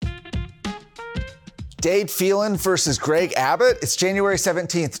Dade Phelan versus Greg Abbott. It's January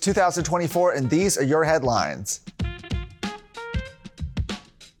 17th, 2024, and these are your headlines.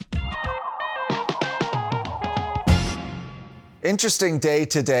 Interesting day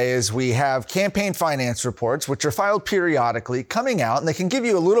today as we have campaign finance reports, which are filed periodically, coming out, and they can give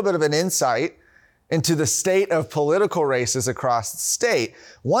you a little bit of an insight into the state of political races across the state.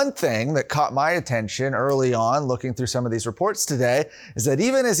 One thing that caught my attention early on looking through some of these reports today is that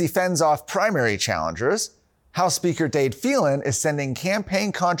even as he fends off primary challengers, House Speaker Dade Phelan is sending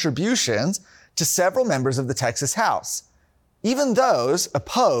campaign contributions to several members of the Texas House, even those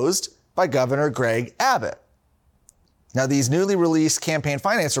opposed by Governor Greg Abbott. Now, these newly released campaign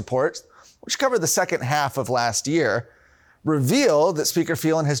finance reports, which cover the second half of last year, reveal that Speaker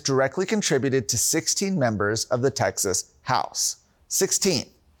Phelan has directly contributed to 16 members of the Texas House. 16.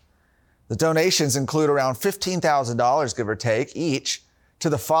 The donations include around $15,000, give or take, each, to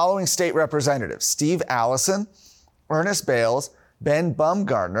the following state representatives: Steve Allison, Ernest Bales, Ben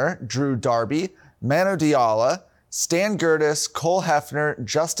Bumgardner, Drew Darby, Mano Diala, Stan Gertis, Cole Hefner,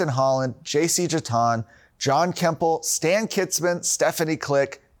 Justin Holland, J.C. Jatan, John Kemple, Stan Kitzman, Stephanie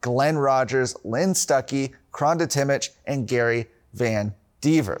Click, Glenn Rogers, Lynn Stuckey, Kronda Timich, and Gary Van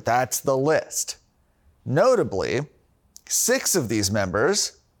Dever. That's the list. Notably, 6 of these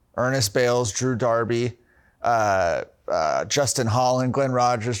members, Ernest Bales, Drew Darby, Justin Holland, Glenn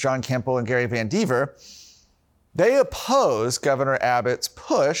Rogers, John Kemple, and Gary Van Dever, they oppose Governor Abbott's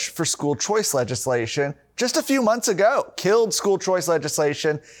push for school choice legislation just a few months ago, killed school choice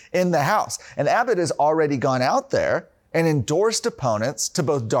legislation in the House. And Abbott has already gone out there and endorsed opponents to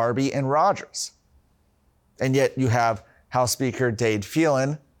both Darby and Rogers. And yet you have House Speaker Dade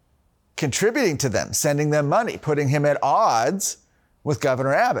Phelan contributing to them, sending them money, putting him at odds with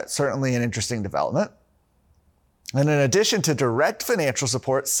Governor Abbott. Certainly an interesting development. And in addition to direct financial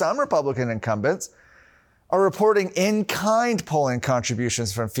support, some Republican incumbents are reporting in-kind polling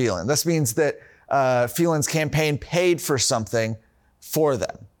contributions from Phelan. This means that Phelan's campaign paid for something for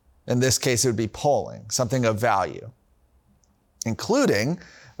them. In this case, it would be polling, something of value, including,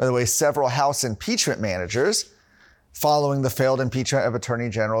 by the way, several House impeachment managers following the failed impeachment of Attorney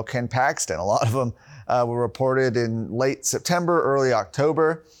General Ken Paxton. A lot of them were reported in late September, early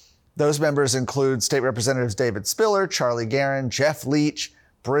October. Those members include State Representatives David Spiller, Charlie Guerin, Jeff Leach,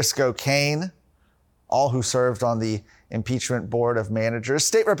 Briscoe Kane, all who served on the impeachment board of managers.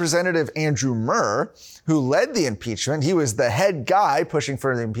 State Representative Andrew Murr, who led the impeachment, he was the head guy pushing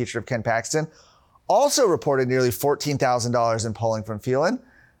for the impeachment of Ken Paxton, also reported nearly $14,000 in polling from Phelan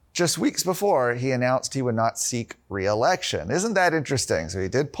just weeks before he announced he would not seek re-election. Isn't that interesting? So he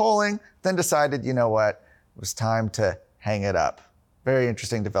did polling, then decided, you know what, it was time to hang it up. Very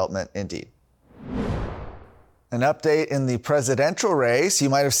interesting development indeed. An update in the presidential race. You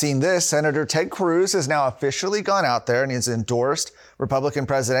might have seen this. Senator Ted Cruz has now officially gone out there and has endorsed Republican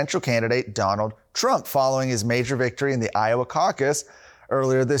presidential candidate Donald Trump following his major victory in the Iowa caucus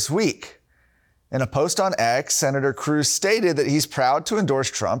earlier this week. In a post on X, Senator Cruz stated that he's proud to endorse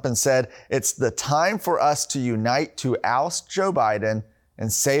Trump and said, "It's the time for us to unite to oust Joe Biden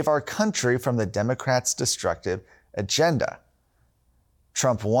and save our country from the Democrats' destructive agenda."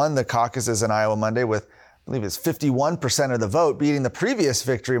 Trump won the caucuses in Iowa Monday with, I believe it's 51% of the vote, beating the previous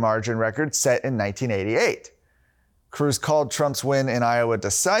victory margin record set in 1988. Cruz called Trump's win in Iowa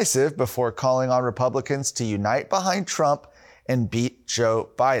decisive before calling on Republicans to unite behind Trump and beat Joe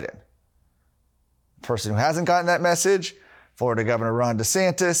Biden. The person who hasn't gotten that message, Florida Governor Ron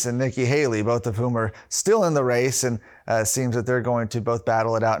DeSantis and Nikki Haley, both of whom are still in the race, and seems that they're going to both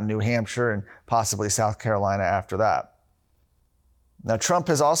battle it out in New Hampshire and possibly South Carolina after that. Now, Trump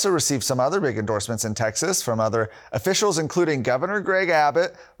has also received some other big endorsements in Texas from other officials, including Governor Greg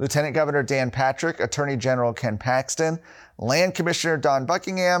Abbott, Lieutenant Governor Dan Patrick, Attorney General Ken Paxton, Land Commissioner Don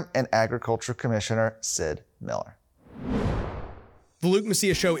Buckingham, and Agriculture Commissioner Sid Miller. The Luke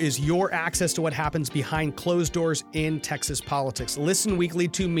Macias Show is your access to what happens behind closed doors in Texas politics. Listen weekly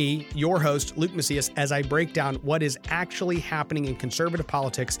to me, your host, Luke Macias, as I break down what is actually happening in conservative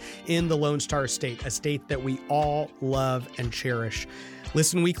politics in the Lone Star State, a state that we all love and cherish.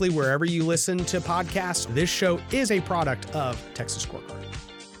 Listen weekly wherever you listen to podcasts. This show is a product of Texas Scorecard.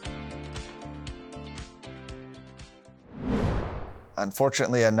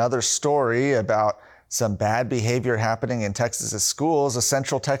 Unfortunately, another story about some bad behavior happening in Texas's schools. A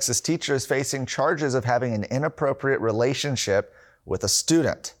Central Texas teacher is facing charges of having an inappropriate relationship with a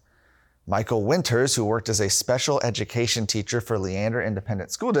student. Michael Winters, who worked as a special education teacher for Leander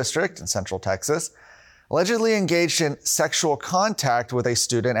Independent School District in Central Texas, allegedly engaged in sexual contact with a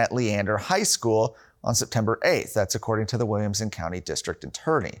student at Leander High School on September 8th. That's according to the Williamson County District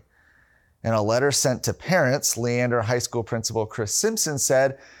Attorney. In a letter sent to parents, Leander High School Principal Chris Simpson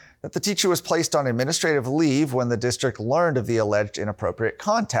said that the teacher was placed on administrative leave when the district learned of the alleged inappropriate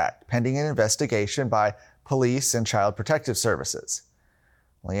contact, pending an investigation by police and Child Protective Services.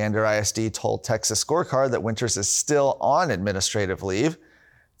 Leander ISD told Texas Scorecard that Winters is still on administrative leave.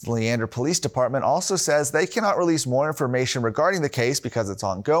 The Leander Police Department also says they cannot release more information regarding the case because it's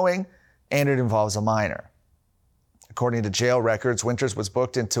ongoing and it involves a minor. According to jail records, Winters was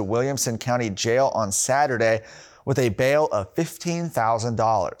booked into Williamson County Jail on Saturday with a bail of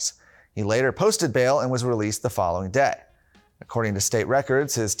 $15,000. He later posted bail and was released the following day. According to state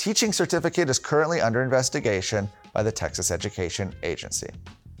records, his teaching certificate is currently under investigation by the Texas Education Agency.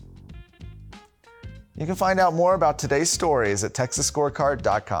 You can find out more about today's stories at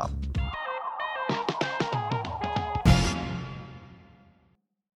texasscorecard.com.